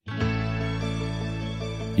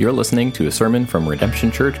You're listening to a sermon from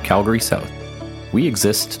Redemption Church, Calgary South. We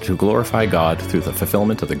exist to glorify God through the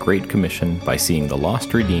fulfillment of the Great Commission by seeing the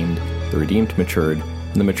lost redeemed, the redeemed matured,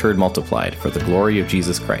 and the matured multiplied for the glory of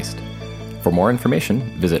Jesus Christ. For more information,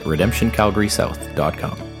 visit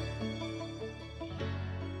redemptioncalgarysouth.com.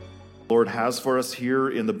 Lord has for us here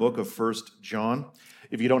in the book of 1 John.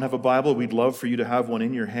 If you don't have a Bible, we'd love for you to have one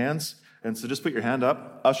in your hands. And so just put your hand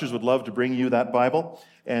up. Ushers would love to bring you that Bible.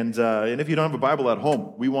 And if you don't have a Bible at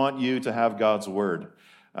home, we want you to have God's Word.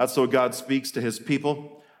 That's how God speaks to His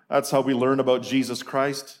people. That's how we learn about Jesus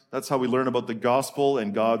Christ. That's how we learn about the gospel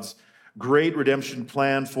and God's great redemption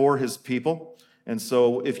plan for His people. And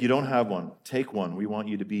so if you don't have one, take one. We want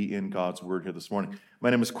you to be in God's Word here this morning.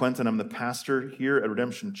 My name is Quentin. I'm the pastor here at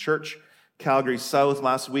Redemption Church, Calgary South.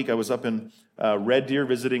 Last week I was up in Red Deer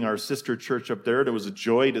visiting our sister church up there. It was a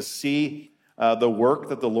joy to see the work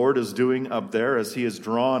that the Lord is doing up there as He has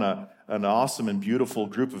drawn an awesome and beautiful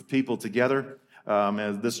group of people together.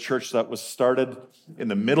 As this church that was started in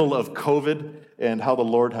the middle of COVID and how the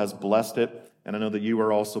Lord has blessed it. And I know that you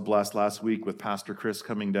were also blessed last week with Pastor Chris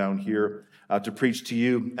coming down here to preach to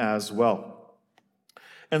you as well.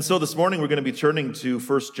 And so this morning we're going to be turning to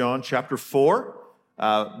 1 John chapter 4,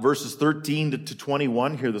 verses 13 to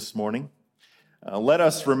 21 here this morning. Let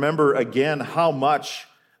us remember again how much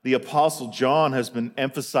the Apostle John has been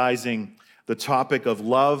emphasizing the topic of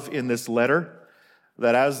love in this letter.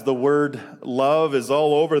 That as the word love is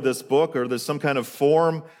all over this book, or there's some kind of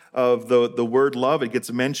form of the word love, it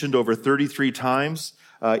gets mentioned over 33 times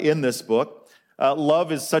in this book.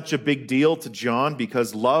 Love is such a big deal to John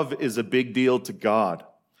because love is a big deal to God.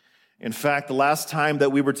 In fact, the last time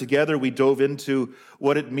that we were together, we dove into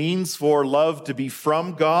what it means for love to be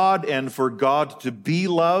from God and for God to be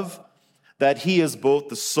love, that He is both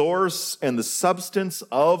the source and the substance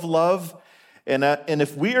of love. And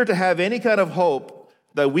if we are to have any kind of hope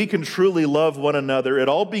that we can truly love one another, it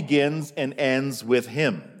all begins and ends with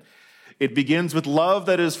Him. It begins with love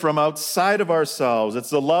that is from outside of ourselves. It's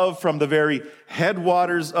the love from the very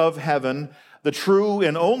headwaters of heaven, the true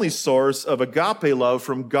and only source of agape love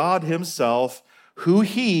from God Himself, who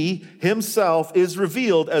He Himself is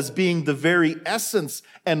revealed as being the very essence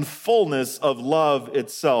and fullness of love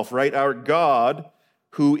itself, right? Our God,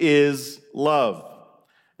 who is love.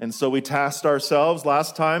 And so we tasked ourselves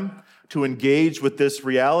last time to engage with this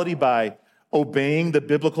reality by obeying the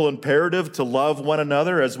biblical imperative to love one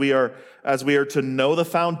another as we are to know the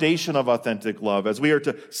foundation of authentic love, as we are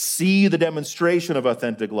to see the demonstration of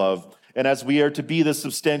authentic love, and as we are to be the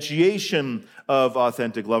substantiation of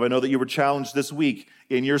authentic love. I know that you were challenged this week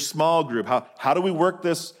in your small group. How do we work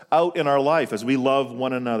this out in our life as we love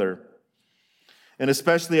one another? And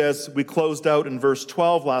especially as we closed out in verse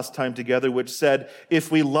 12 last time together, which said,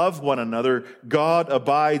 if we love one another, God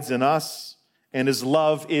abides in us, and His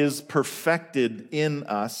love is perfected in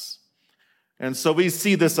us. And so we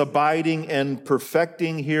see this abiding and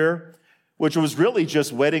perfecting here, which was really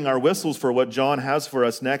just wetting our whistles for what John has for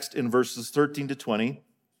us next in verses 13 to 20,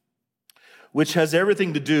 which has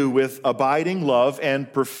everything to do with abiding love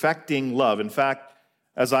and perfecting love. In fact,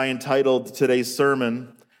 as I entitled today's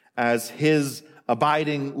sermon, as His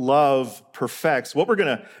abiding love perfects, what we're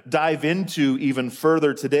going to dive into even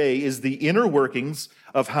further today is the inner workings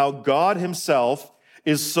of how God Himself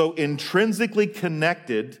is so intrinsically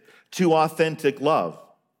connected to authentic love.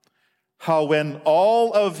 How when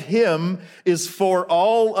all of Him is for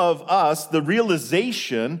all of us, the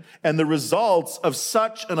realization and the results of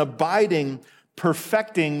such an abiding,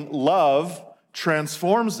 perfecting love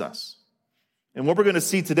transforms us. And what we're going to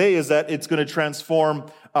see today is that it's going to transform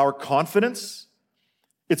our confidence,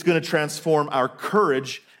 it's going to transform our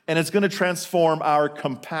courage, and it's going to transform our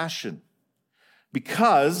compassion.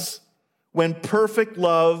 Because when perfect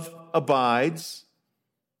love abides,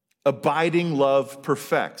 abiding love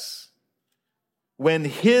perfects. When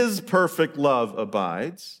His perfect love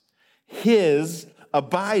abides, His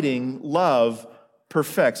abiding love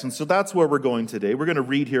perfects. And so that's where we're going today. We're going to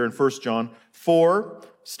read here in 1 John 4,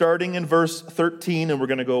 starting in verse 13, and we're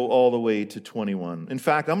going to go all the way to 21. In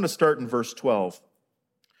fact, I'm going to start in verse 12,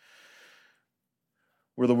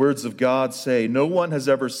 where the words of God say, no one has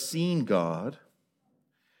ever seen God.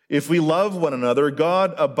 If we love one another,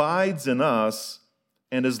 God abides in us,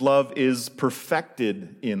 and His love is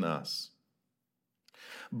perfected in us.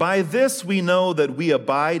 By this we know that we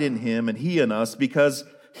abide in Him and He in us, because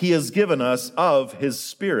He has given us of His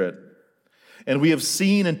Spirit. And we have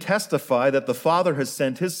seen and testify that the Father has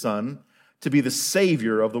sent His Son to be the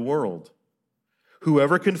Savior of the world.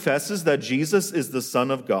 Whoever confesses that Jesus is the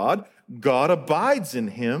Son of God, God abides in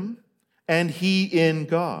him, and He in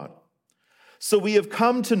God. So we have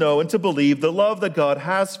come to know and to believe the love that God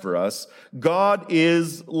has for us. God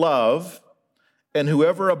is love, and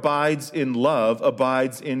whoever abides in love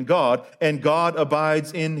abides in God, and God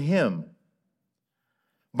abides in him.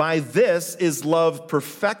 By this is love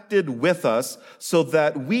perfected with us, so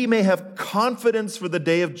that we may have confidence for the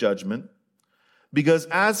day of judgment, because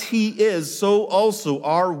as he is, so also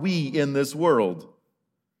are we in this world.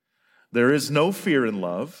 There is no fear in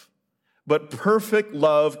love, but perfect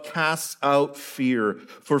love casts out fear,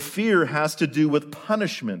 for fear has to do with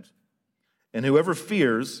punishment, and whoever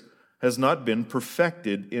fears has not been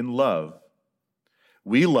perfected in love.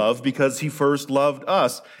 We love because he first loved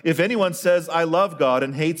us. If anyone says, I love God,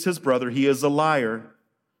 and hates his brother, he is a liar.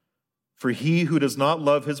 For he who does not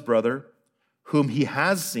love his brother, whom he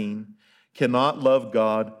has seen, cannot love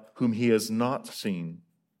God, whom he has not seen.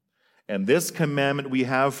 And this commandment we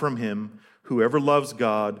have from him, whoever loves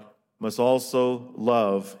God must also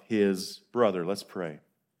love his brother. Let's pray.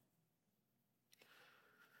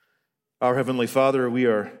 Our Heavenly Father, we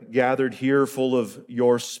are gathered here full of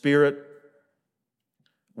your Spirit,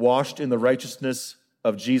 washed in the righteousness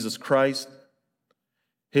of Jesus Christ,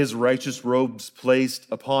 his righteous robes placed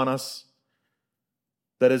upon us,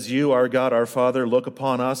 that as you, our God, our Father, look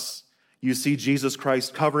upon us, you see Jesus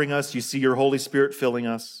Christ covering us, you see your Holy Spirit filling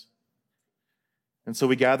us. And so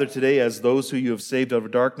we gather today as those who you have saved out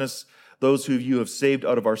of darkness, those who you have saved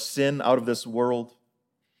out of our sin, out of this world.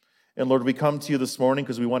 And Lord, we come to you this morning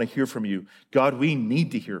because we want to hear from you. God, we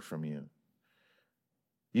need to hear from you.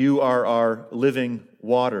 You are our living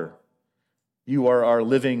water. You are our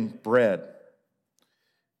living bread.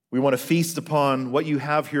 We want to feast upon what you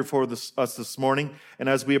have here for us this morning. And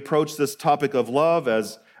as we approach this topic of love,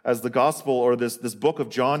 as the gospel or this book of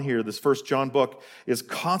John here, this First John book, is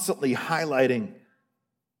constantly highlighting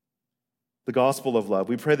the gospel of love.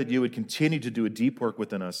 We pray that you would continue to do a deep work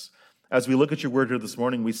within us. As we look at your word here this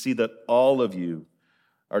morning, we see that all of you,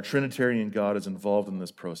 our Trinitarian God, is involved in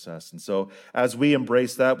this process. And so as we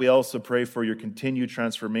embrace that, we also pray for your continued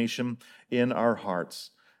transformation in our hearts.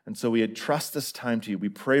 And so we entrust this time to you. We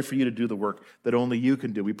pray for you to do the work that only you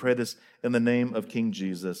can do. We pray this in the name of King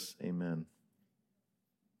Jesus. Amen.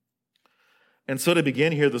 And so to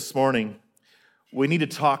begin here this morning, we need to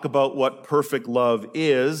talk about what perfect love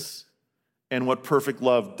is and what perfect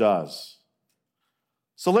love does.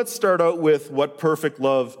 So let's start out with what perfect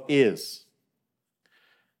love is.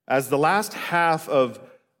 As the last half of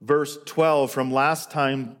verse 12 from last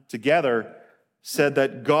time together said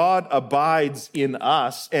that God abides in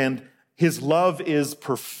us and his love is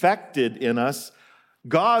perfected in us,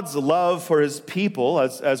 God's love for his people,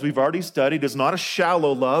 as we've already studied, is not a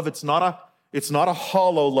shallow love. It's not a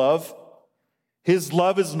hollow love. His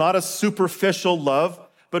love is not a superficial love,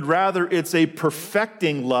 but rather it's a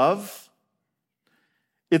perfecting love.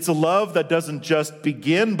 It's a love that doesn't just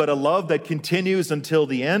begin, but a love that continues until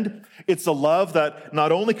the end. It's a love that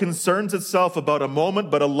not only concerns itself about a moment,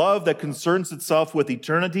 but a love that concerns itself with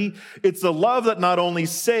eternity. It's a love that not only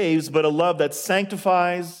saves, but a love that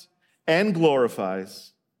sanctifies and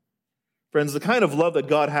glorifies. Friends, the kind of love that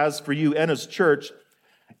God has for you and his church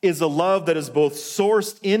is a love that is both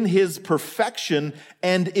sourced in his perfection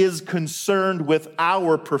and is concerned with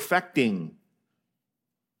our perfecting.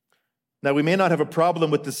 Now, we may not have a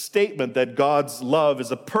problem with the statement that God's love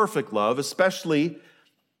is a perfect love, especially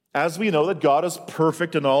as we know that God is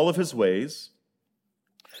perfect in all of his ways.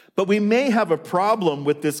 But we may have a problem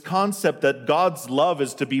with this concept that God's love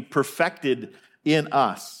is to be perfected in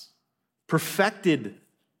us. Perfected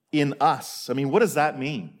in us. I mean, what does that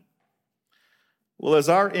mean? Well, as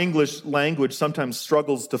our English language sometimes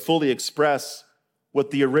struggles to fully express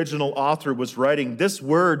what the original author was writing, this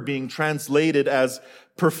word being translated as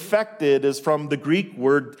perfected is from the Greek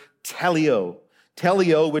word teleo.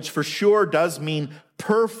 Teleo, which for sure does mean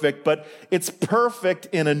perfect, but it's perfect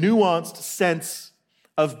in a nuanced sense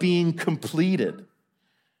of being completed.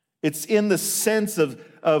 It's in the sense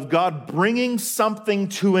of God bringing something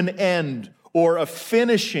to an end, or a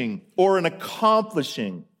finishing, or an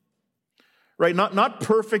accomplishing. Right? Not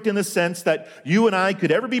perfect in the sense that you and I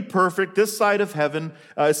could ever be perfect this side of heaven,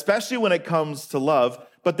 especially when it comes to love,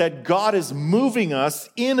 but that God is moving us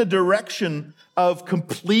in a direction of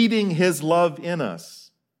completing his love in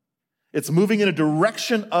us. It's moving in a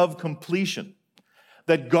direction of completion.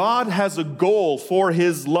 That God has a goal for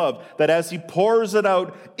his love, that as he pours it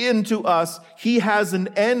out into us, he has an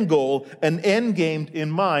end goal, an end game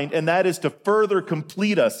in mind, and that is to further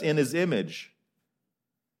complete us in his image.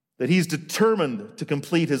 That he's determined to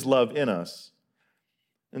complete his love in us.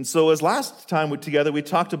 And so as last time together we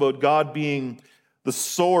talked about God being the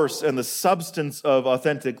source and the substance of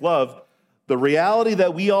authentic love, The reality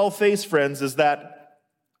that we all face, friends, is that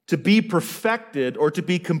to be perfected or to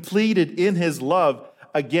be completed in his love,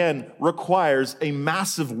 again, requires a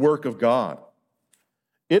massive work of God.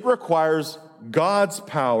 It requires God's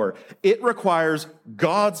power. It requires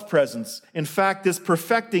God's presence. In fact, this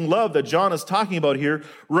perfecting love that John is talking about here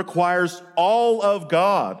requires all of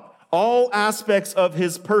God, all aspects of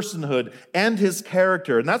his personhood and his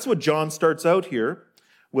character. And that's what John starts out here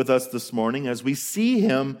with us this morning as we see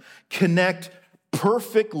him connect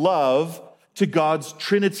perfect love to God's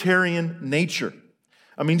Trinitarian nature.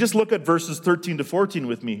 I mean, just look at verses 13 to 14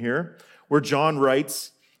 with me here, where John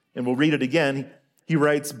writes, and we'll read it again. He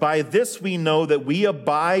writes, "By this we know that we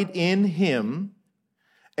abide in him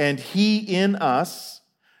and he in us,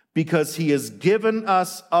 because he has given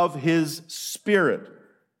us of his Spirit.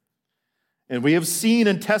 And we have seen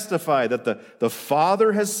and testified that the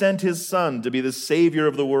Father has sent his Son to be the Savior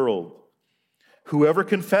of the world. Whoever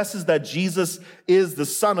confesses that Jesus is the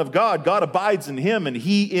Son of God, God abides in him and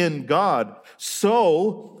he in God.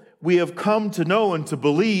 So we have come to know and to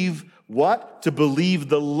believe what? To believe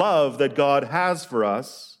the love that God has for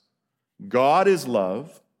us. God is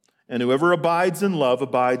love, and whoever abides in love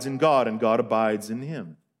abides in God, and God abides in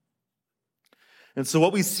him." And so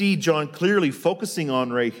what we see John clearly focusing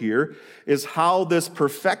on right here is how this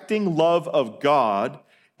perfecting love of God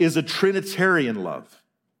is a Trinitarian love.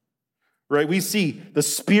 Right? We see the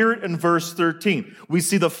Spirit in verse 13. We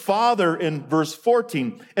see the Father in verse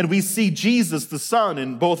 14. And we see Jesus, the Son,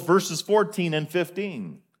 in both verses 14 and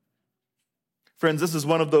 15. Friends, this is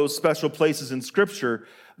one of those special places in Scripture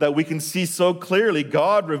that we can see so clearly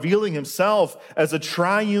God revealing himself as a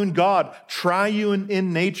triune God, triune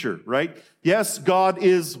in nature, right? Yes, God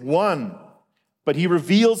is one, but he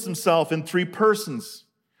reveals himself in three persons.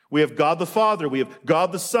 We have God the Father, we have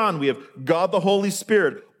God the Son, we have God the Holy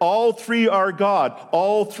Spirit. All three are God.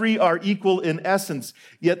 All three are equal in essence.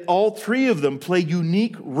 Yet all three of them play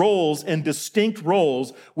unique roles and distinct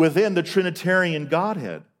roles within the Trinitarian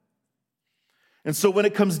Godhead. And so when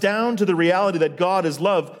it comes down to the reality that God is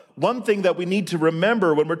love, one thing that we need to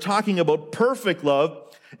remember when we're talking about perfect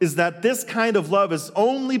love is that this kind of love is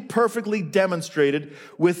only perfectly demonstrated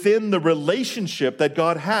within the relationship that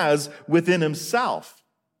God has within himself.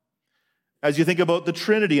 As you think about the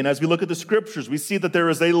Trinity and as we look at the Scriptures, we see that there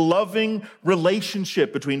is a loving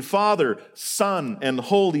relationship between Father, Son, and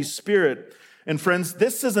Holy Spirit. And friends,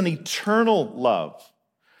 this is an eternal love.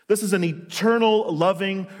 This is an eternal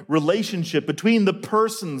loving relationship between the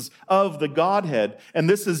persons of the Godhead. And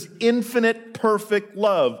this is infinite, perfect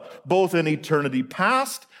love, both in eternity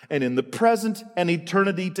past and in the present and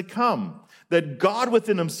eternity to come. That God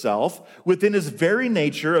within himself, within his very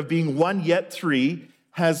nature of being one yet three,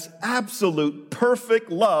 has absolute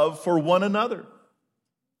perfect love for one another.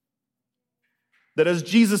 That as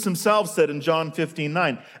Jesus himself said in John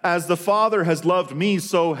 15:9, "As the Father has loved me,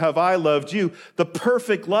 so have I loved you." The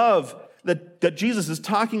perfect love that Jesus is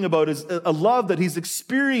talking about is a love that he's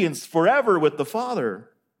experienced forever with the Father.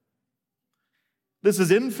 This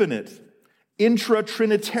is infinite,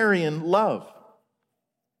 intra-Trinitarian love.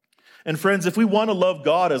 And friends, if we want to love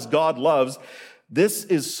God as God loves, this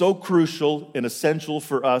is so crucial and essential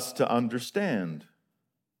for us to understand.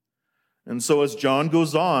 And so as John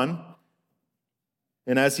goes on,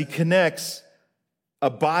 and as he connects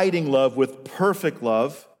abiding love with perfect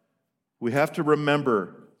love, we have to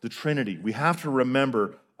remember the Trinity. We have to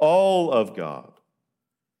remember all of God.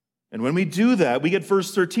 And when we do that, we get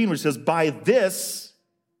verse 13, which says, "By this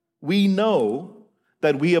we know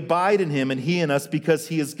that we abide in him and he in us, because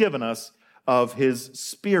he has given us of his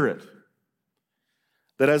Spirit."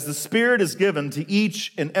 That as the Spirit is given to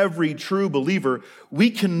each and every true believer,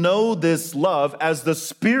 we can know this love as the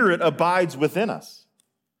Spirit abides within us.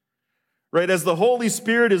 Right, as the Holy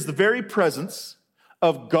Spirit is the very presence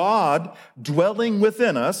of God dwelling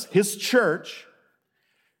within us, his church,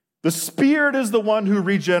 the Spirit is the one who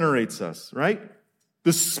regenerates us, right?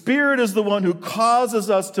 The Spirit is the one who causes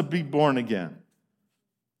us to be born again.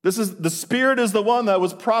 The Spirit is the one that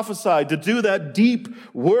was prophesied to do that deep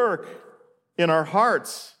work in our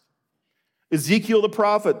hearts. Ezekiel the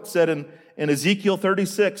prophet said in Ezekiel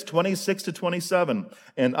 36, 26 to 27,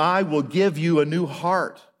 "And I will give you a new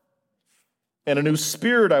heart, and a new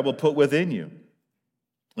spirit I will put within you.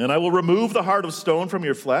 And I will remove the heart of stone from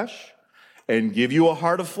your flesh and give you a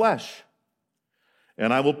heart of flesh.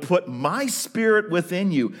 And I will put my Spirit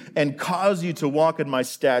within you and cause you to walk in my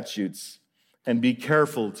statutes and be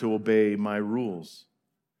careful to obey my rules."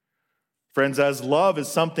 Friends, as love is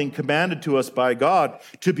something commanded to us by God,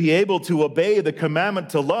 to be able to obey the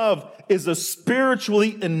commandment to love is a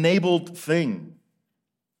spiritually enabled thing.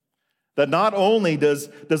 That not only does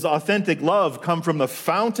authentic love come from the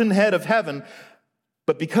fountainhead of heaven,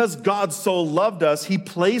 but because God so loved us, he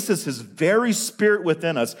places his very Spirit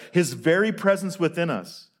within us, his very presence within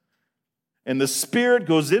us. And the Spirit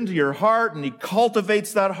goes into your heart, and he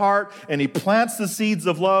cultivates that heart, and he plants the seeds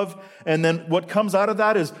of love. And then what comes out of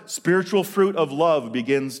that is spiritual fruit of love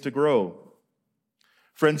begins to grow.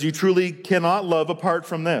 Friends, you truly cannot love apart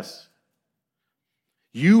from this.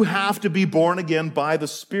 You have to be born again by the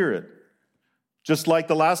Spirit. Just like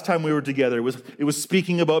the last time we were together, it was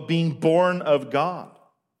speaking about being born of God.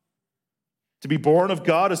 To be born of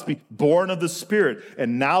God is to be born of the Spirit.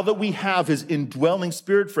 And now that we have his indwelling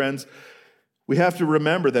Spirit, friends, we have to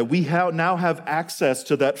remember that we now have access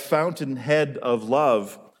to that fountainhead of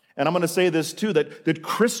love. And I'm going to say this too, that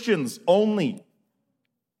Christians only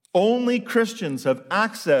Christians have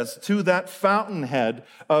access to that fountainhead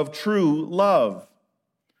of true love.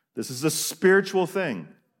 This is a spiritual thing.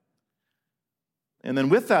 And then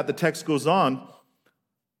with that, the text goes on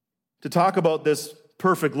to talk about this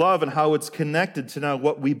perfect love and how it's connected to now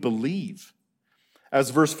what we believe. As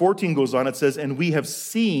verse 14 goes on, it says, "And we have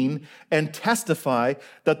seen and testify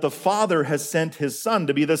that the Father has sent his Son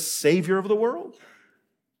to be the Savior of the world."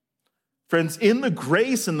 Friends, in the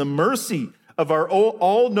grace and the mercy of our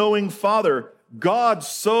all-knowing Father, God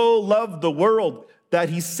so loved the world that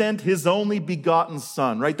he sent his only begotten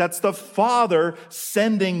Son, right? That's the Father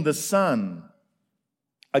sending the Son.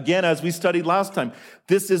 Again, as we studied last time,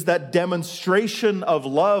 this is that demonstration of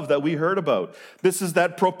love that we heard about. This is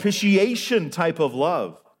that propitiation type of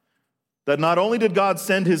love. That not only did God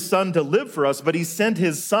send his Son to live for us, but he sent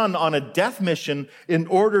his Son on a death mission in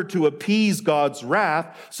order to appease God's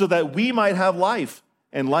wrath so that we might have life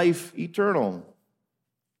and life eternal.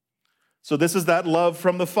 So this is that love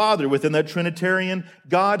from the Father within that Trinitarian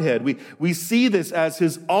Godhead. We see this as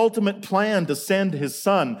his ultimate plan to send his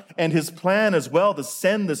Son and his plan as well to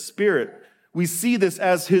send the Spirit. We see this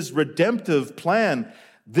as his redemptive plan.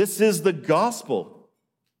 This is the gospel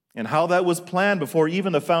and how that was planned before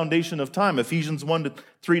even the foundation of time. Ephesians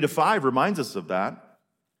 1:3-5 reminds us of that.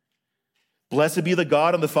 "Blessed be the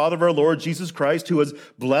God and the Father of our Lord Jesus Christ, who has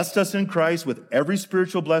blessed us in Christ with every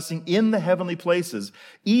spiritual blessing in the heavenly places,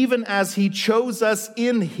 even as he chose us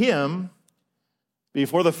in him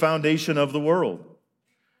before the foundation of the world,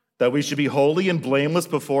 that we should be holy and blameless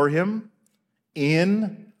before him.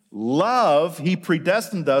 In love, he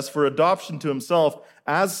predestined us for adoption to himself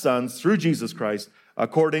as sons through Jesus Christ,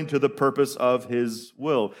 according to the purpose of his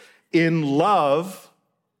will." In love,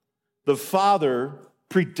 the Father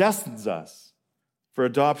predestines us for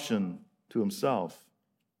adoption to himself.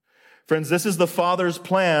 Friends, this is the Father's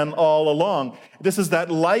plan all along. This is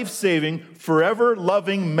that life-saving,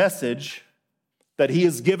 forever-loving message that he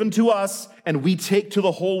has given to us and we take to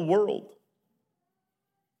the whole world.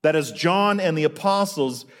 That as John and the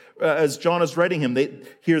apostles, as John is writing him,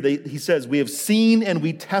 he says, "We have seen and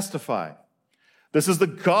we testify." This is the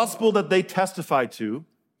gospel that they testify to.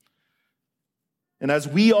 And as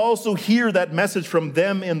we also hear that message from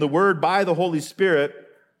them in the Word by the Holy Spirit,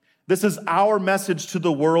 this is our message to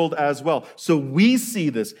the world as well. So we see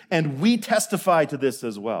this and we testify to this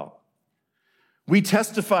as well. We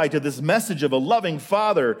testify to this message of a loving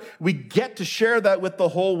Father. We get to share that with the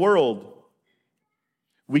whole world.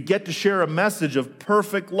 We get to share a message of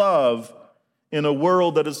perfect love in a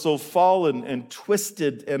world that is so fallen and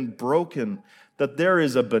twisted and broken that there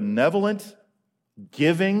is a benevolent,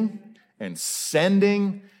 giving, and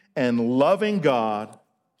sending and loving God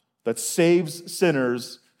that saves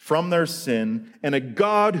sinners from their sin, and a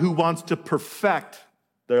God who wants to perfect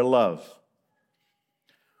their love.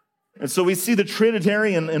 And so we see the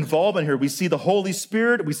Trinitarian involvement here. We see the Holy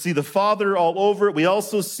Spirit. We see the Father all over it. We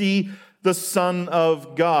also see the Son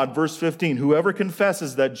of God. Verse 15, "Whoever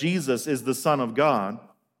confesses that Jesus is the Son of God,"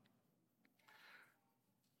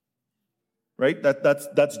 right?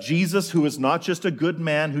 That's Jesus, who is not just a good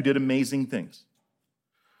man who did amazing things.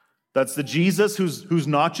 That's the Jesus who's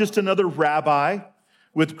not just another rabbi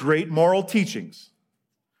with great moral teachings.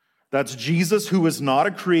 That's Jesus who is not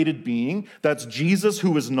a created being. That's Jesus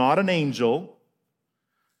who is not an angel.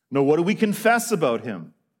 No, what do we confess about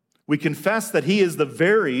him? We confess that he is the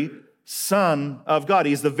very Son of God.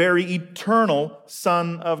 He's the very eternal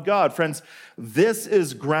Son of God. Friends, this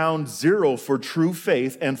is ground zero for true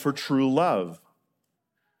faith and for true love.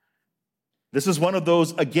 This is one of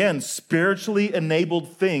those, again, spiritually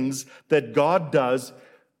enabled things that God does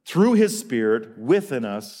through his Spirit within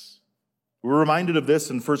us. We're reminded of this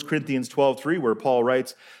in 1 Corinthians 12:3, where Paul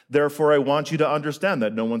writes, "Therefore I want you to understand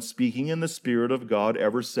that no one speaking in the Spirit of God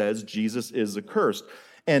ever says Jesus is accursed.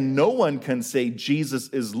 And no one can say Jesus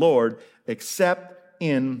is Lord except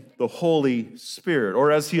in the Holy Spirit.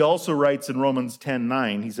 Or as he also writes in Romans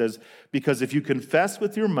 10:9, he says, because if you confess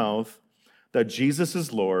with your mouth that Jesus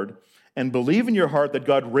is Lord and believe in your heart that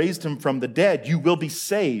God raised him from the dead, you will be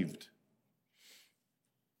saved.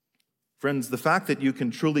 Friends, the fact that you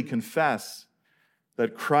can truly confess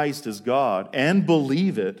that Christ is God and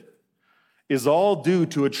believe it is all due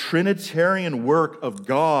to a Trinitarian work of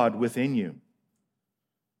God within you.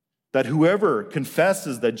 That whoever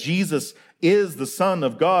confesses that Jesus is the Son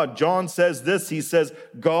of God, John says this, he says,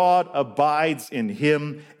 God abides in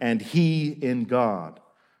him and he in God.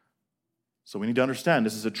 So we need to understand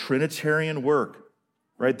this is a Trinitarian work,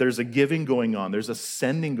 right? There's a giving going on. There's a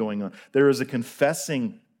sending going on. There is a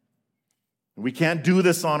confessing. We can't do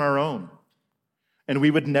this on our own. And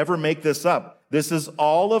we would never make this up. This is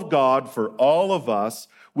all of God for all of us,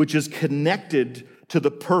 which is connected to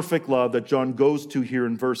the perfect love that John goes to here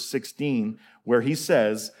in verse 16, where he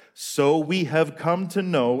says, so we have come to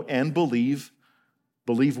know and believe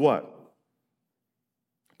what?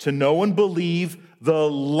 To know and believe the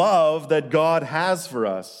love that God has for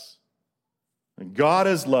us. And God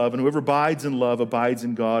is love, and whoever abides in love abides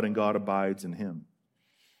in God, and God abides in him.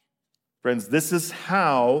 Friends, this is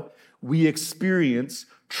how we experience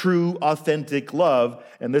true, authentic love,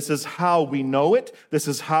 and this is how we know it. This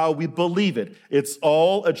is how we believe it. It's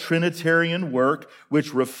all a Trinitarian work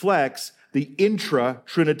which reflects the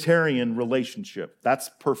intra-Trinitarian relationship. That's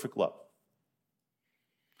perfect love.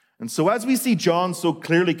 And so as we see John so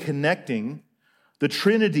clearly connecting the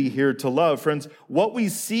Trinity here to love, friends, what we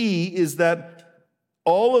see is that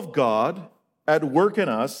all of God at work in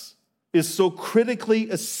us is so critically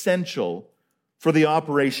essential for the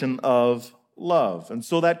operation of love. And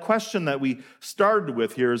so that question that we started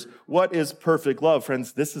with here is, what is perfect love?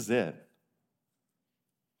 Friends, this is it.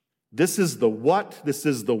 This is the what, this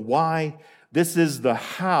is the why, this is the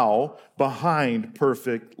how behind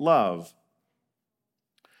perfect love.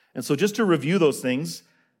 And so just to review those things,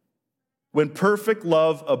 when perfect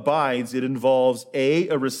love abides, it involves A,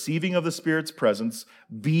 a receiving of the Spirit's presence,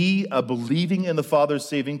 B, a believing in the Father's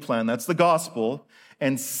saving plan, that's the gospel,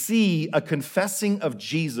 and C, a confessing of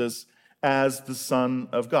Jesus as the Son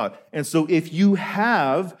of God. And so if you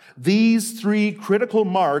have these three critical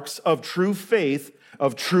marks of true faith,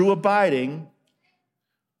 of true abiding,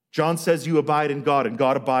 John says you abide in God and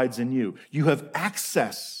God abides in you. You have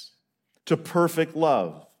access to perfect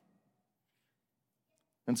love.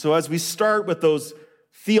 And so as we start with those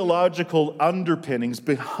theological underpinnings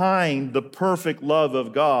behind the perfect love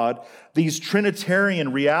of God, these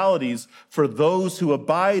Trinitarian realities for those who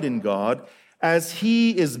abide in God, as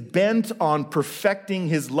he is bent on perfecting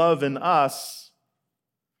his love in us,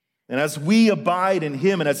 and as we abide in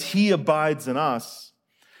him and as he abides in us,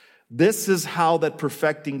 this is how that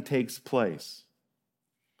perfecting takes place.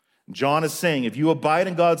 John is saying, if you abide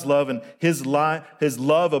in God's love and his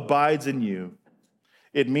love abides in you,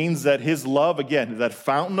 it means that his love, again, that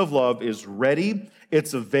fountain of love is ready,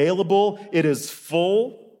 it's available, it is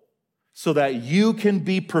full, so that you can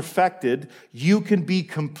be perfected, you can be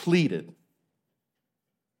completed.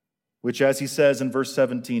 Which, as he says in verse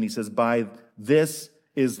 17, he says, by this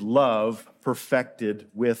is love perfected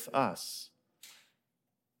with us.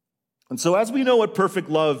 And so as we know what perfect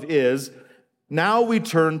love is, now we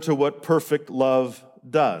turn to what perfect love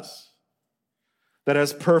does. That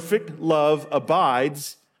as perfect love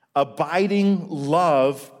abides, abiding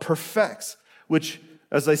love perfects, which,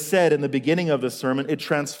 as I said in the beginning of the sermon, it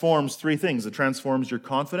transforms three things. It transforms your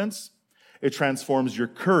confidence, it transforms your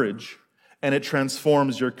courage, and it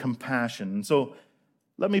transforms your compassion. And so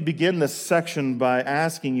let me begin this section by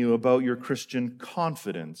asking you about your Christian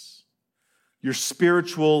confidence, your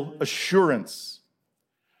spiritual assurance.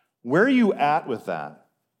 Where are you at with that?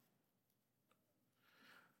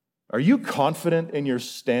 Are you confident in your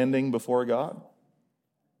standing before God?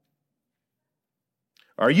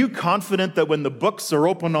 Are you confident that when the books are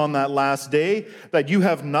open on that last day, that you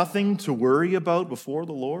have nothing to worry about before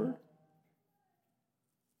the Lord?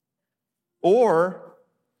 Or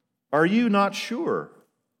are you not sure?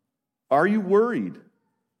 Are you worried?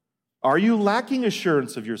 Are you lacking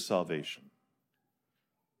assurance of your salvation?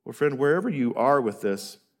 Well, friend, wherever you are with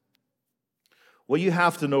this, what you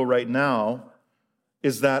have to know right now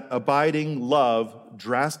is that abiding love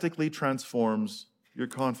drastically transforms your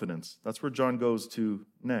confidence. That's where John goes to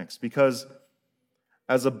next. Because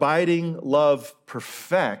as abiding love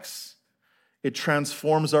perfects, it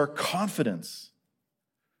transforms our confidence.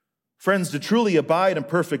 Friends, to truly abide in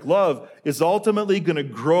perfect love is ultimately going to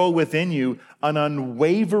grow within you an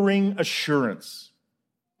unwavering assurance.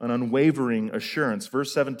 An unwavering assurance.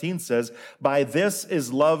 Verse 17 says, by this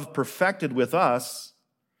is love perfected with us,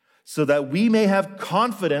 so that we may have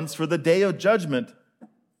confidence for the day of judgment,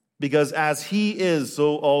 because as he is,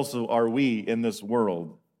 so also are we in this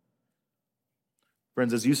world.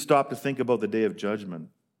 Friends, as you stop to think about the day of judgment,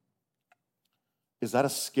 is that a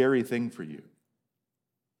scary thing for you?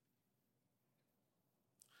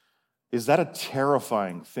 Is that a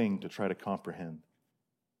terrifying thing to try to comprehend?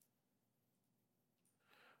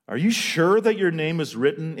 Are you sure that your name is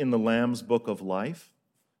written in the Lamb's book of life?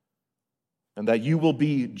 And that you will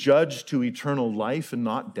be judged to eternal life and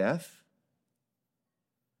not death?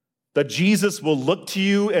 That Jesus will look to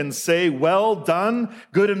you and say, "Well done,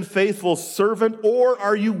 good and faithful servant," or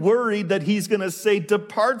are you worried that he's going to say,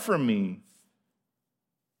 "Depart from me,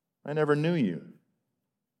 I never knew you"?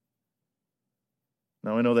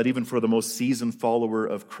 Now, I know that even for the most seasoned follower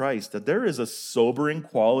of Christ, that there is a sobering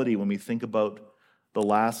quality when we think about the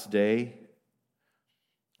last day.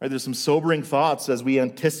 Right, there's some sobering thoughts as we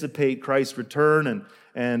anticipate Christ's return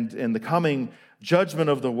and the coming judgment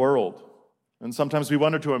of the world. And sometimes we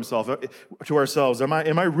wonder to ourselves, am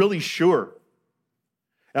I really sure?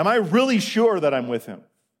 Am I really sure that I'm with him?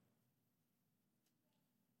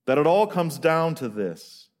 That it all comes down to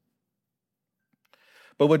this.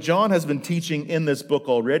 But what John has been teaching in this book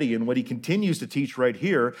already, and what he continues to teach right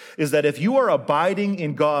here, is that if you are abiding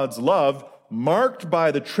in God's love, marked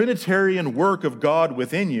by the Trinitarian work of God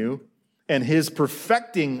within you and his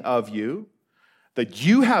perfecting of you, that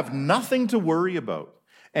you have nothing to worry about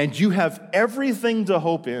and you have everything to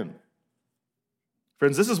hope in.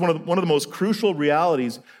 Friends, this is one of the most crucial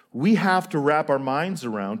realities we have to wrap our minds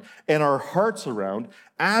around and our hearts around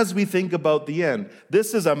as we think about the end.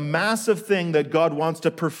 This is a massive thing that God wants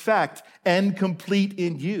to perfect and complete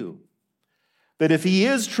in you. That if he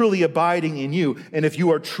is truly abiding in you, and if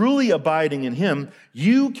you are truly abiding in him,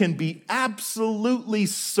 you can be absolutely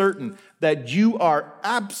certain that you are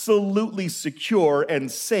absolutely secure and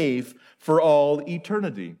safe for all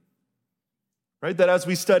eternity. Right? That as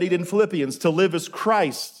we studied in Philippians, to live is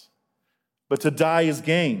Christ, but to die is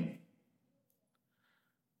gain.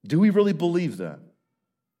 Do we really believe that?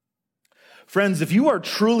 Friends, if you are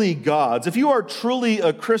truly God's, if you are truly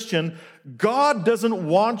a Christian, God doesn't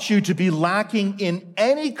want you to be lacking in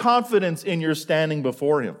any confidence in your standing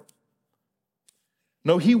before him.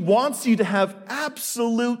 No, he wants you to have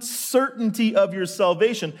absolute certainty of your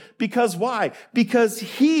salvation. Because why? Because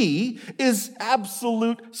he is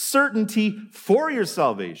absolute certainty for your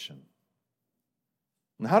salvation.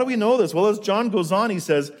 And how do we know this? Well, as John goes on, he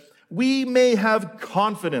says, we may have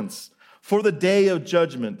confidence for the day of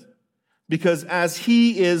judgment. Because as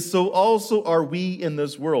he is, so also are we in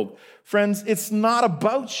this world. Friends, it's not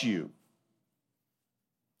about you.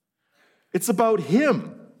 It's about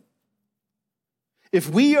him. If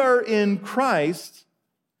we are in Christ,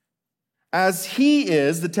 as he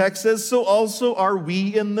is, the text says, so also are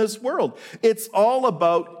we in this world. It's all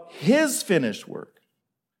about his finished work.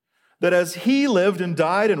 That as he lived and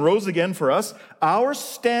died and rose again for us, our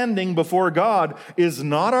standing before God is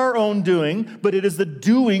not our own doing, but it is the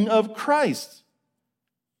doing of Christ.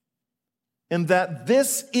 And that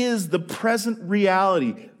this is the present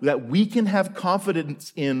reality that we can have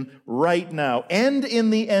confidence in right now and in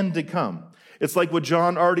the end to come. It's like what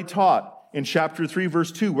John already taught in chapter 3,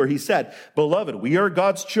 verse 2, where he said, "Beloved, we are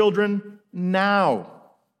God's children now.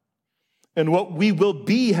 And what we will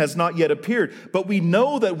be has not yet appeared. But we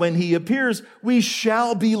know that when he appears, we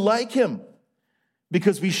shall be like him,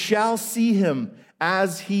 because we shall see him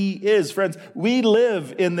as he is." Friends, we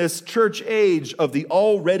live in this church age of the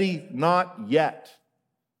already not yet.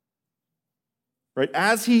 Right?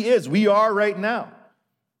 As he is, we are right now.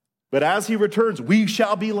 But as he returns, we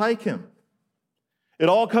shall be like him. It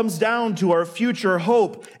all comes down to our future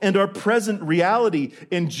hope and our present reality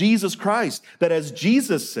in Jesus Christ. That as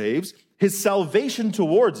Jesus saves, his salvation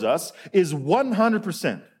towards us is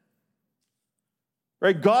 100%.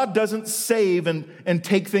 Right? God doesn't save and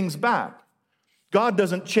take things back. God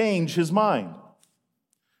doesn't change his mind.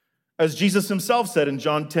 As Jesus himself said in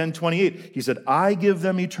John 10:28, he said, "I give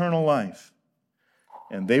them eternal life,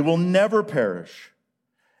 and they will never perish,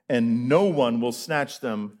 and no one will snatch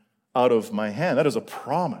them out of my hand." That is a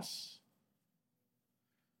promise.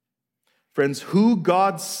 Friends, who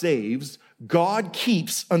God saves, God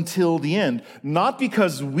keeps until the end. Not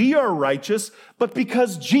because we are righteous, but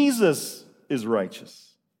because Jesus is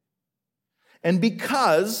righteous. And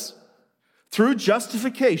because through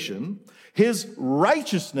justification, his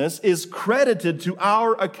righteousness is credited to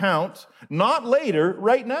our account, not later,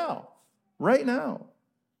 right now. Right now.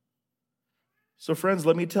 So friends,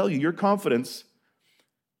 let me tell you, your confidence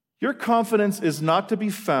is not to be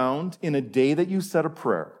found in a day that you said a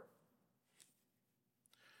prayer.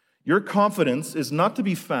 Your confidence is not to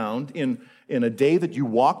be found in a day that you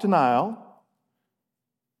walked an aisle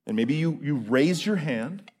and maybe you raised your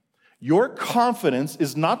hand. Your confidence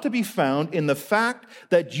is not to be found in the fact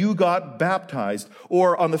that you got baptized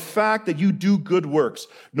or on the fact that you do good works.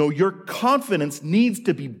 No, your confidence needs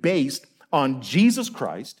to be based on Jesus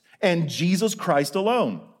Christ and Jesus Christ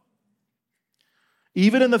alone.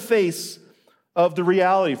 Even in the face of the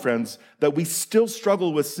reality, friends, that we still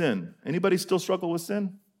struggle with sin. Anybody still struggle with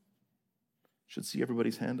sin? Should see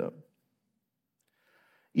everybody's hand up.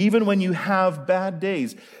 Even when you have bad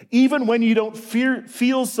days, even when you don't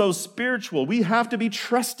feel so spiritual, we have to be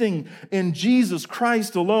trusting in Jesus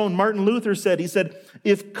Christ alone. Martin Luther said,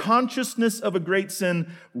 if consciousness of a great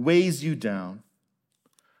sin weighs you down,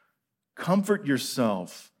 comfort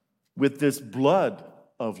yourself with this blood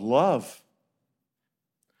of love.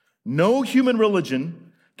 No human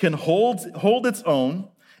religion can hold its own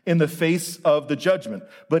in the face of the judgment,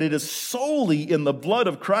 but it is solely in the blood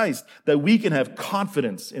of Christ that we can have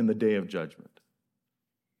confidence in the day of judgment.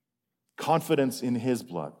 Confidence in his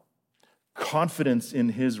blood. Confidence in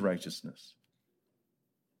his righteousness.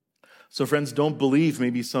 So friends, don't believe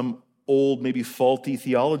maybe some old, maybe faulty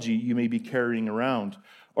theology you may be carrying around,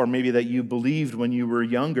 or maybe that you believed when you were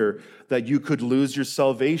younger that you could lose your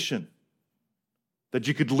salvation, that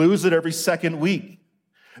you could lose it every second week,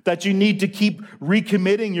 that you need to keep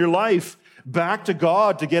recommitting your life back to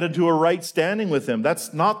God to get into a right standing with him.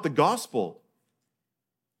 That's not the gospel.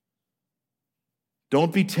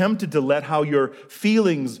 Don't be tempted to let how your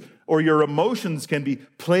feelings or your emotions can be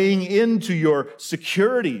playing into your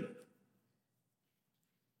security.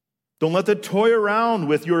 Don't let that toy around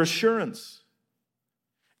with your assurance.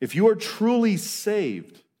 If you are truly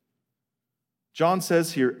saved, John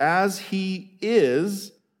says here, as he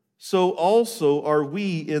is, so also are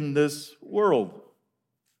we in this world.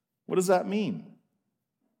 What does that mean?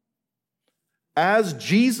 As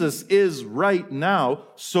Jesus is right now,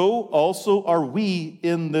 so also are we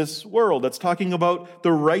in this world. That's talking about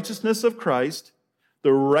the righteousness of Christ,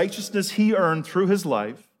 the righteousness he earned through his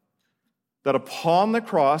life, that upon the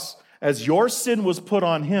cross, as your sin was put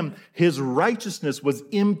on him, his righteousness was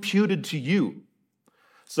imputed to you.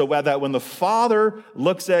 So that when the Father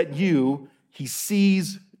looks at you, he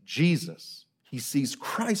sees Jesus. He sees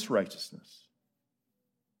Christ's righteousness.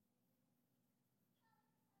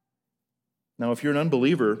 Now, if you're an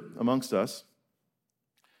unbeliever amongst us,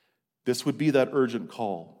 this would be that urgent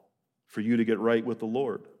call for you to get right with the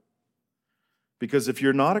Lord. Because if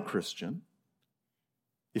you're not a Christian,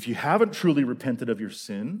 if you haven't truly repented of your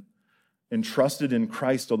sin and trusted in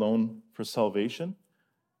Christ alone for salvation,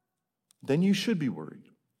 then you should be worried.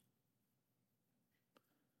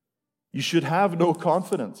 You should have no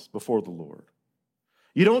confidence before the Lord.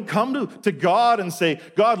 You don't come to God and say,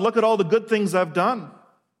 God, look at all the good things I've done.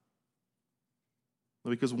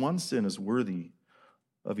 Because one sin is worthy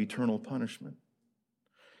of eternal punishment.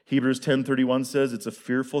 Hebrews 10:31 says it's a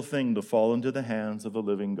fearful thing to fall into the hands of the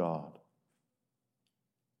living God.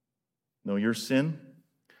 No, your sin,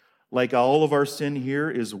 like all of our sin here,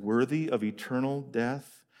 is worthy of eternal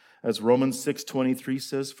death. As Romans 6:23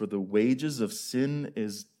 says, for the wages of sin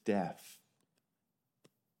is death.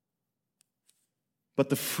 But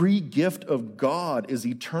the free gift of God is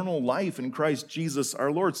eternal life in Christ Jesus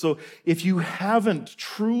our Lord. So if you haven't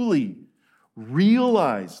truly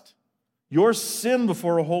realized your sin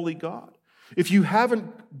before a holy God, if you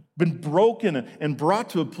haven't been broken and brought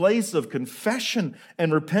to a place of confession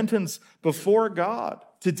and repentance before God,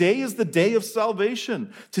 today is the day of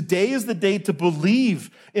salvation. Today is the day to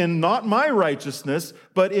believe in not my righteousness,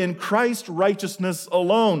 but in Christ's righteousness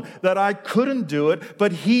alone, that I couldn't do it,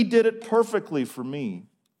 but he did it perfectly for me.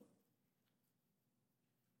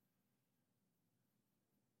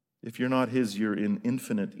 If you're not his, you're in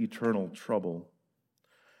infinite, eternal trouble,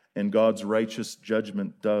 and God's righteous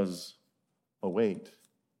judgment does await.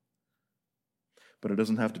 But it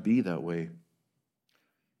doesn't have to be that way.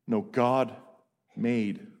 No, God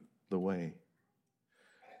made the way.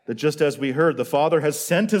 That just as we heard, the Father has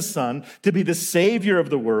sent his Son to be the Savior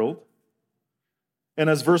of the world.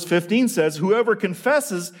 And as verse 15 says, whoever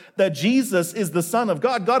confesses that Jesus is the Son of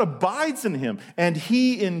God, God abides in him, and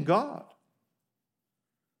he in God.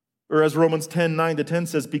 Or as Romans 10:9-10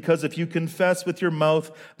 says, because if you confess with your mouth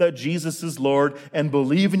that Jesus is Lord and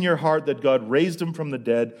believe in your heart that God raised him from the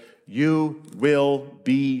dead, you will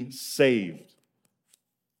be saved.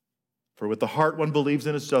 For with the heart one believes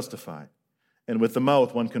and is justified, and with the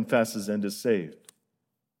mouth one confesses and is saved.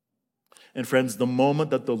 And friends, the moment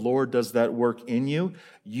that the Lord does that work in you,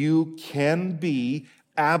 you can be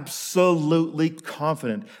absolutely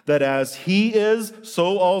confident that as he is,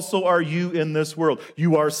 so also are you in this world.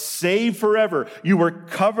 You are saved forever. You are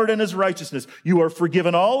covered in his righteousness. You are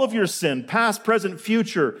forgiven all of your sin, past, present,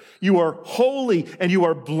 future. You are holy and you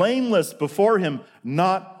are blameless before him,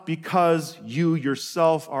 not because you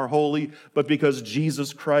yourself are holy, but because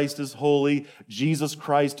Jesus Christ is holy, Jesus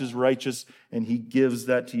Christ is righteous, and he gives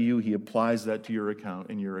that to you. He applies that to your account,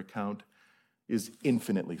 and your account is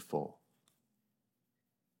infinitely full.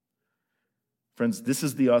 Friends, this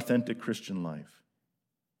is the authentic Christian life.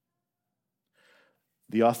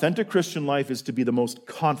 The authentic Christian life is to be the most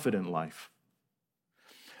confident life.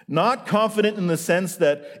 Not confident in the sense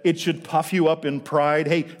that it should puff you up in pride.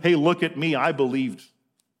 Hey, look at me, I believed.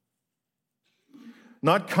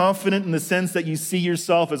 Not confident in the sense that you see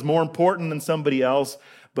yourself as more important than somebody else,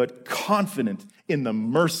 but confident in the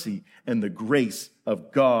mercy and the grace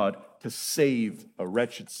of God to save a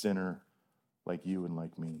wretched sinner like you and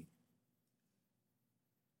like me.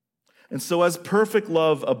 And so as perfect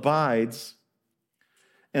love abides,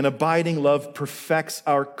 and abiding love perfects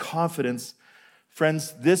our confidence,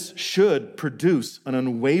 friends, this should produce an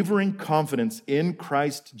unwavering confidence in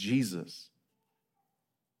Christ Jesus.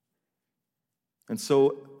 And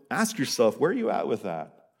so ask yourself, where are you at with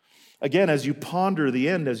that? Again, as you ponder the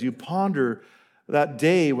end, as you ponder that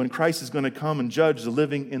day when Christ is going to come and judge the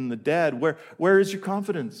living and the dead, where is your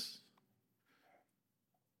confidence?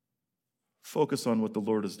 Focus on what the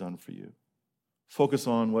Lord has done for you. Focus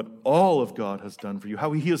on what all of God has done for you,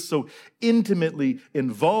 how he is so intimately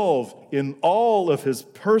involved in all of his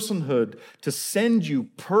personhood to send you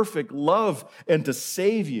perfect love and to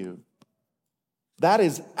save you. That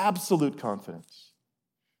is absolute confidence.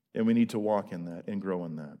 And we need to walk in that and grow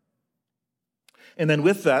in that. And then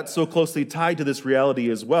with that, so closely tied to this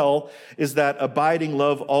reality as well, is that abiding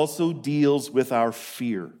love also deals with our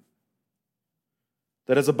fear.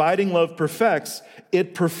 That as abiding love perfects,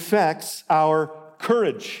 it perfects our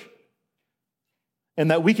courage.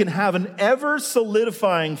 And that we can have an ever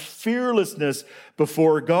solidifying fearlessness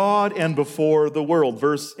before God and before the world.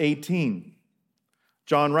 Verse 18,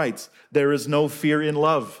 John writes, "There is no fear in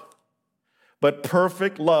love, but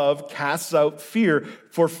perfect love casts out fear,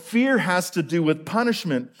 for fear has to do with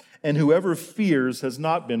punishment, and whoever fears has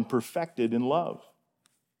not been perfected in love."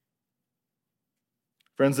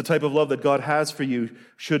 Friends, the type of love that God has for you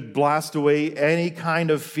should blast away any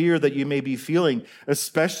kind of fear that you may be feeling,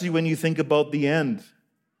 especially when you think about the end.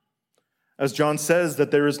 As John says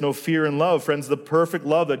that there is no fear in love, friends, the perfect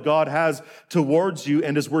love that God has towards you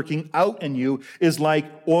and is working out in you is like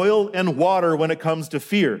oil and water when it comes to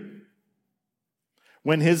fear.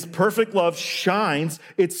 When his perfect love shines,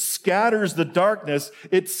 it scatters the darkness,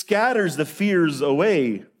 it scatters the fears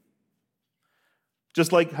away.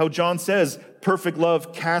 Just like how John says, perfect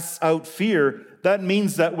love casts out fear. That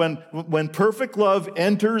means that when perfect love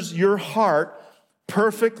enters your heart,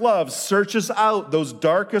 perfect love searches out those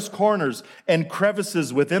darkest corners and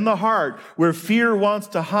crevices within the heart where fear wants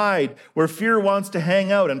to hide, where fear wants to hang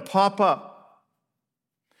out and pop up.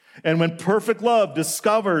 And when perfect love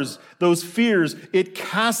discovers those fears, it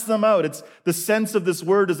casts them out. It's the sense of this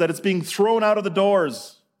word is that it's being thrown out of the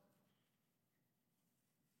doors.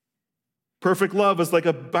 Perfect love is like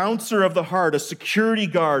a bouncer of the heart, a security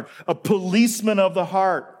guard, a policeman of the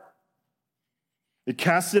heart. It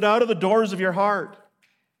casts it out of the doors of your heart.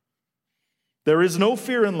 There is no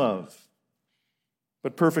fear in love,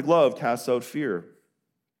 but perfect love casts out fear.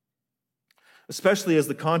 Especially as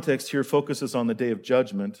the context here focuses on the day of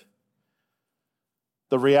judgment,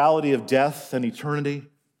 the reality of death and eternity.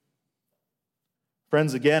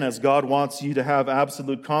 Friends, again, as God wants you to have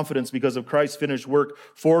absolute confidence because of Christ's finished work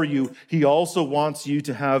for you, he also wants you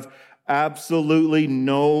to have absolutely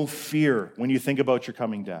no fear when you think about your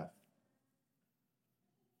coming death.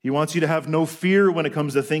 He wants you to have no fear when it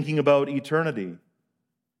comes to thinking about eternity.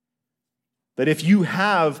 That if you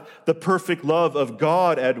have the perfect love of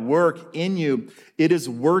God at work in you, it is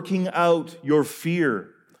working out your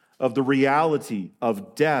fear of the reality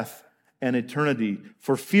of death and eternity.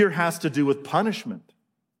 For fear has to do with punishment.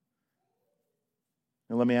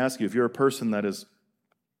 And let me ask you, if you're a person that is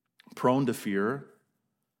prone to fear,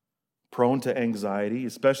 prone to anxiety,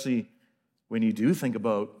 especially when you do think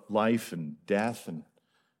about life and death, and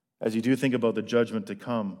as you do think about the judgment to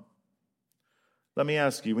come, let me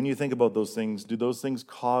ask you, when you think about those things, do those things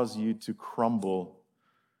cause you to crumble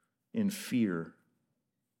in fear?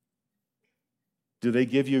 Do they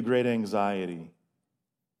give you great anxiety?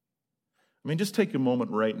 I mean, just take a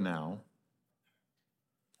moment right now.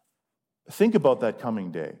 Think about that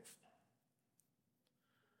coming day.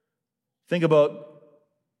 Think about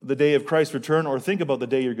the day of Christ's return, or think about the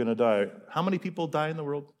day you're going to die. How many people die in the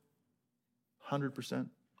world? 100%,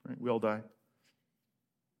 right? We all die.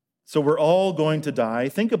 So we're all going to die.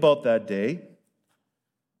 Think about that day,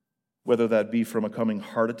 whether that be from a coming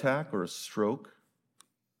heart attack or a stroke,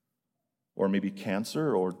 or maybe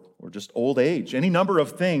cancer, or just old age, any number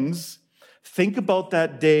of things. Think about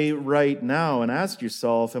that day right now and ask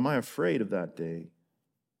yourself, am I afraid of that day?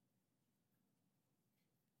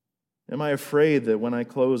 Am I afraid that when I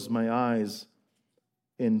close my eyes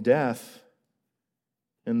in death,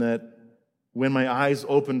 and that when my eyes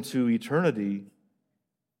open to eternity,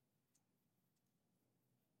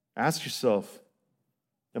 ask yourself,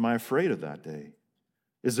 am I afraid of that day?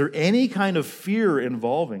 Is there any kind of fear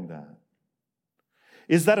involving that?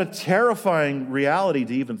 Is that a terrifying reality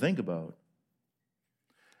to even think about?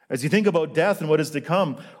 As you think about death and what is to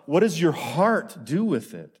come, what does your heart do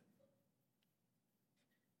with it?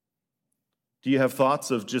 Do you have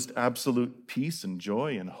thoughts of just absolute peace and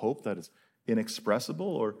joy and hope that is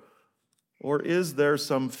inexpressible? Or is there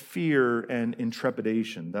some fear and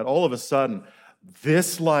intrepidation that all of a sudden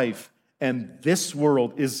this life and this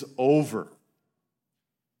world is over?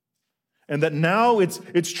 And that now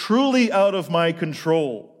it's truly out of my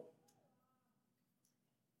control.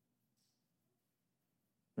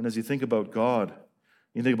 And as you think about God,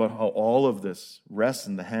 you think about how all of this rests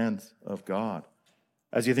in the hands of God.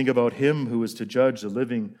 As you think about Him who is to judge the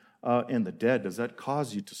living and the dead, does that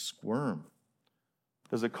cause you to squirm?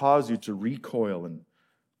 Does it cause you to recoil and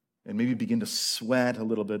maybe begin to sweat a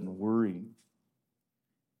little bit and worry?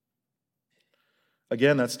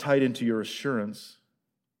 Again, that's tied into your assurance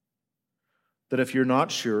that if you're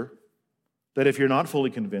not sure, that if you're not fully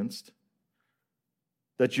convinced,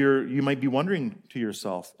 that you might be wondering to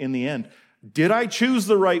yourself in the end, did I choose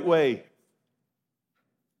the right way?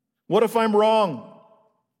 What if I'm wrong?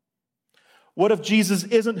 What if Jesus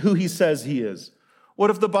isn't who He says He is? What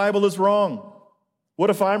if the Bible is wrong? What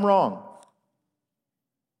if I'm wrong?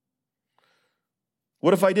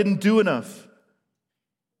 What if I didn't do enough?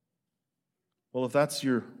 Well, if that's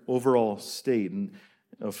your overall state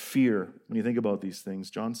of fear, when you think about these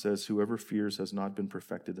things, John says, whoever fears has not been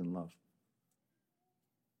perfected in love.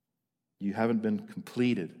 You haven't been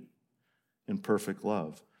completed in perfect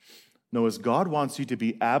love. No, as God wants you to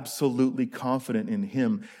be absolutely confident in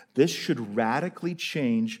Him, this should radically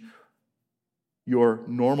change your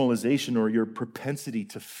normalization or your propensity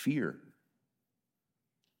to fear.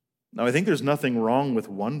 Now, I think there's nothing wrong with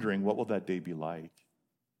wondering, what will that day be like?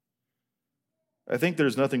 I think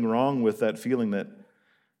there's nothing wrong with that feeling that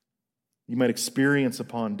you might experience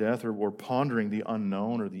upon death, or pondering the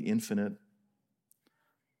unknown or the infinite.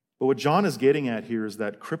 But what John is getting at here is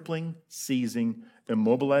that crippling, seizing,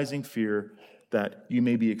 immobilizing fear that you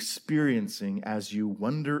may be experiencing as you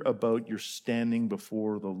wonder about your standing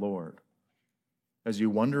before the Lord, as you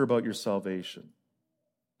wonder about your salvation.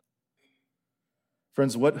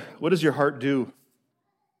 Friends, what does your heart do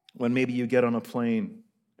when maybe you get on a plane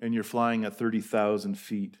and you're flying at 30,000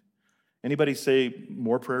 feet? Anybody say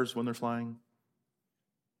more prayers when they're flying?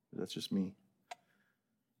 That's just me.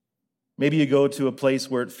 Maybe you go to a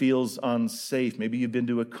place where it feels unsafe. Maybe you've been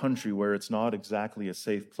to a country where it's not exactly a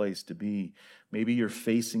safe place to be. Maybe you're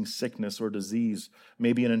facing sickness or disease,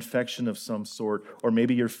 maybe an infection of some sort, or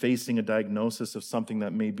maybe you're facing a diagnosis of something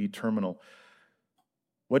that may be terminal.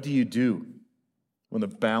 What do you do when the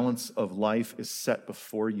balance of life is set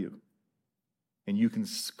before you and you can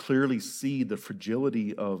clearly see the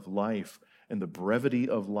fragility of life and the brevity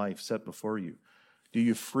of life set before you? Do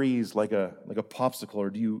you freeze like a popsicle, or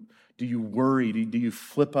do you worry? Do you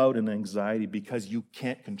flip out in anxiety because you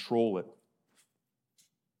can't control it?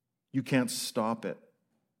 You can't stop it.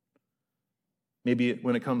 Maybe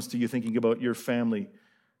when it comes to you thinking about your family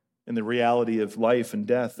and the reality of life and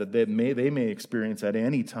death that they may experience at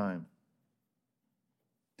any time.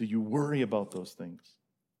 Do you worry about those things?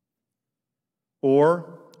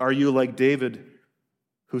 Or are you like David,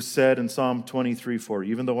 who said in Psalm 23:4,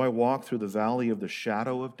 even though I walk through the valley of the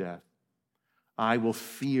shadow of death, I will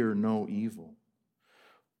fear no evil.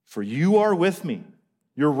 For you are with me.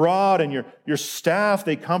 Your rod and your staff,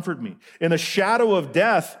 they comfort me. In the shadow of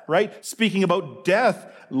death, right? Speaking about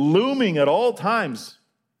death looming at all times.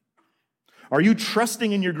 Are you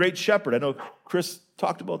trusting in your great shepherd? I know Chris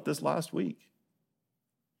talked about this last week.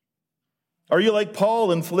 Are you like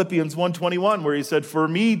Paul in Philippians 1:21, where he said, for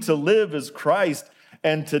me to live is Christ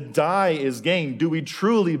and to die is gain? Do we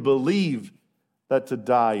truly believe that to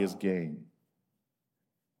die is gain?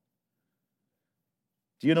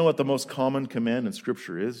 Do you know what the most common command in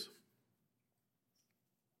Scripture is?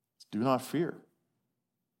 It's do not fear.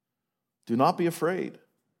 Do not be afraid.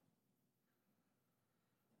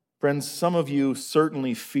 Friends, some of you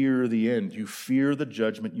certainly fear the end. You fear the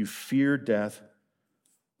judgment. You fear death.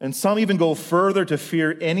 And some even go further to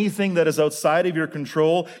fear anything that is outside of your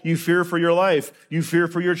control. You fear for your life. You fear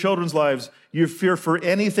for your children's lives. You fear for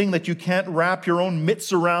anything that you can't wrap your own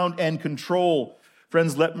mitts around and control.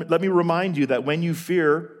 Friends, let me remind you that when you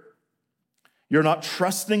fear, you're not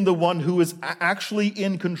trusting the one who is actually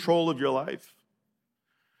in control of your life.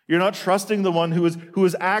 You're not trusting the one who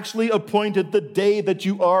is actually appointed the day that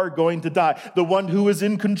you are going to die, the one who is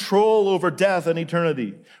in control over death and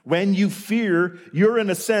eternity. When you fear, you're in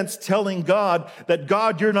a sense telling God that,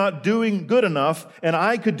 God, you're not doing good enough, and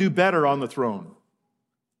I could do better on the throne.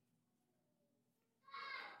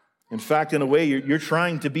 In fact, in a way, you're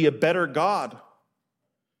trying to be a better God.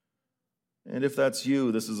 And if that's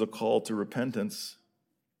you, this is a call to repentance.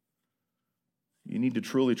 You need to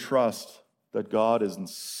truly trust that God is in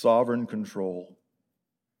sovereign control.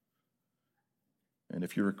 And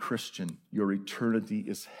if you're a Christian, your eternity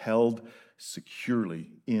is held securely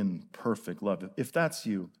in perfect love. If that's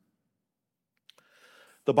you,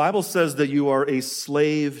 the Bible says that you are a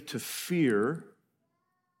slave to fear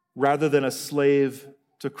rather than a slave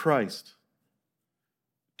to Christ.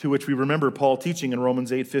 To which we remember Paul teaching in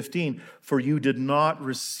Romans 8:15, for you did not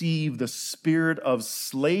receive the spirit of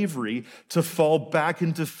slavery to fall back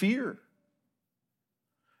into fear.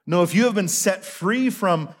 No, if you have been set free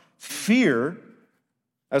from fear,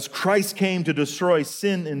 as Christ came to destroy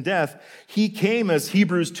sin and death, he came, as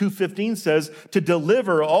Hebrews 2:15 says, to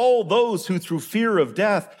deliver all those who through fear of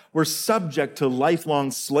death were subject to lifelong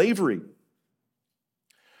slavery.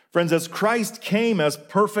 Friends, as Christ came as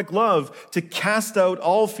perfect love to cast out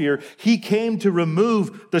all fear, he came to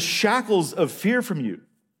remove the shackles of fear from you.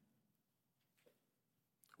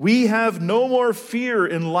 We have no more fear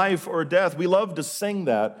in life or death. We love to sing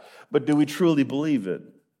that, but do we truly believe it?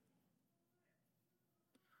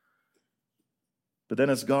 But then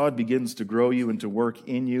as God begins to grow you and to work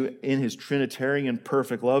in you in his Trinitarian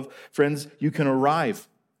perfect love, friends, you can arrive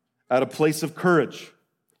at a place of courage.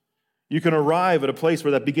 You can arrive at a place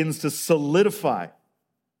where that begins to solidify.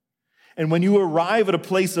 And when you arrive at a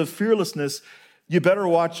place of fearlessness, you better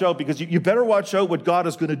watch out, because you better watch out what God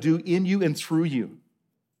is going to do in you and through you.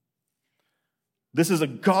 This is a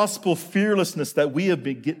gospel fearlessness that we've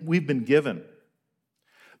been given.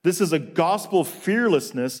 This is a gospel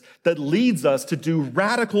fearlessness that leads us to do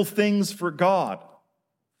radical things for God,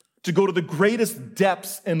 to go to the greatest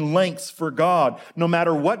depths and lengths for God. No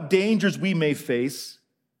matter what dangers we may face,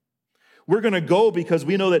 we're going to go because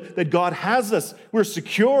we know that God has us. We're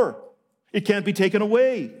secure. It can't be taken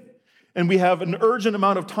away. And we have an urgent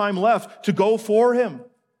amount of time left to go for him.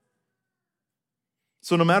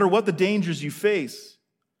 So no matter what the dangers you face,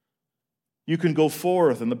 you can go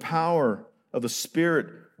forth in the power of the Spirit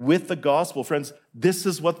with the gospel. Friends, this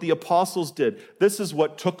is what the apostles did. This is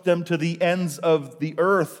what took them to the ends of the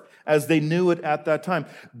earth as they knew it at that time.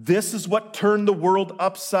 This is what turned the world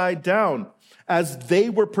upside down as they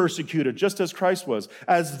were persecuted, just as Christ was,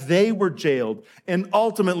 as they were jailed, and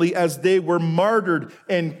ultimately as they were martyred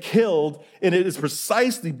and killed. And it is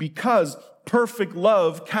precisely because perfect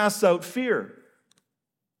love casts out fear.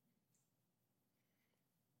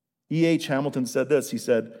 E.H. Hamilton said this. He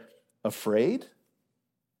said, afraid?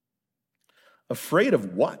 Afraid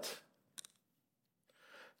of what?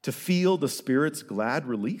 To feel the Spirit's glad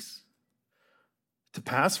release? To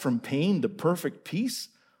pass from pain to perfect peace?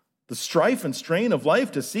 The strife and strain of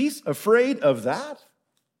life to cease? Afraid of that?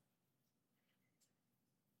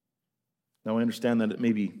 Now, I understand that it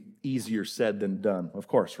may be easier said than done, of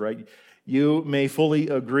course, right? You may fully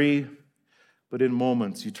agree, but in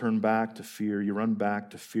moments you turn back to fear, you run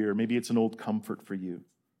back to fear. Maybe it's an old comfort for you.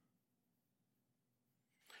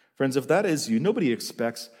 Friends, if that is you, nobody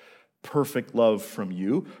expects perfect love from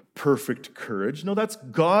you, perfect courage. No, that's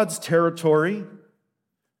God's territory.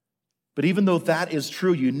 But even though that is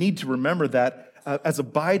true, you need to remember that as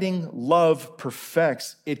abiding love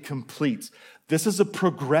perfects, it completes. This is a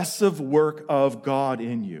progressive work of God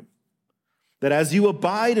in you. That as you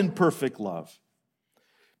abide in perfect love,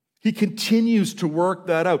 he continues to work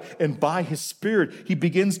that out. And by his Spirit, he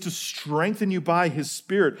begins to strengthen you by his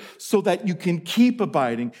Spirit so that you can keep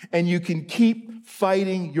abiding and you can keep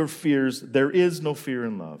fighting your fears. There is no fear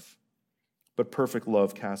in love, but perfect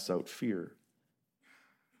love casts out fear.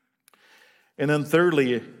 And then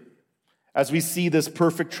thirdly, as we see this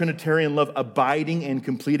perfect Trinitarian love abiding and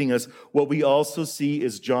completing us, what we also see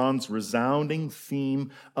is John's resounding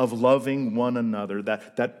theme of loving one another.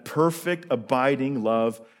 That perfect abiding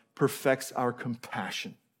love perfects our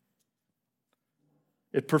compassion.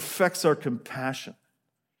 It perfects our compassion.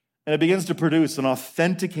 And it begins to produce an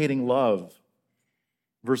authenticating love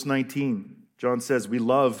Verse 19, John says, we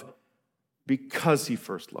love because he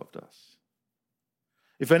first loved us.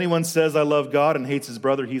 If anyone says, I love God and hates his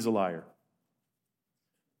brother, he's a liar.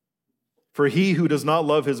 For he who does not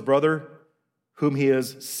love his brother whom he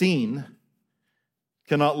has seen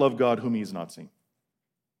cannot love God whom he has not seen.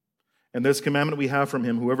 And this commandment we have from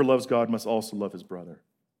him, whoever loves God must also love his brother.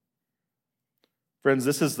 Friends,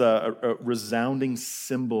 this is a resounding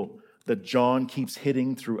symbol that John keeps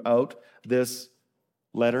hitting throughout this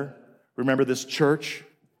letter. Remember, this church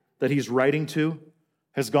that he's writing to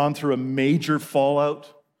has gone through a major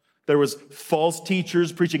fallout. There was false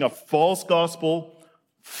teachers preaching a false gospel,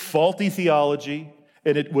 faulty theology,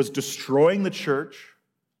 and it was destroying the church.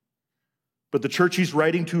 But the church he's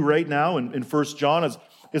writing to right now in 1 John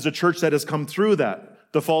is a church that has come through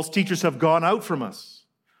that. The false teachers have gone out from us.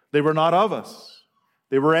 They were not of us.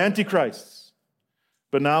 They were antichrists.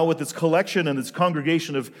 But now with this collection and this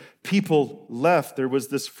congregation of people left, there was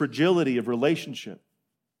this fragility of relationship.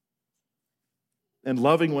 And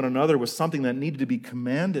loving one another was something that needed to be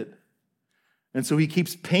commanded. And so he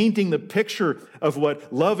keeps painting the picture of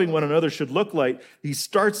what loving one another should look like. He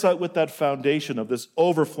starts out with that foundation of this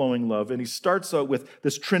overflowing love, and he starts out with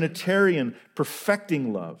this Trinitarian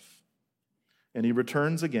perfecting love. And he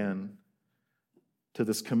returns again to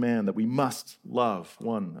this command that we must love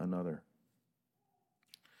one another.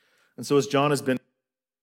 And so as John has been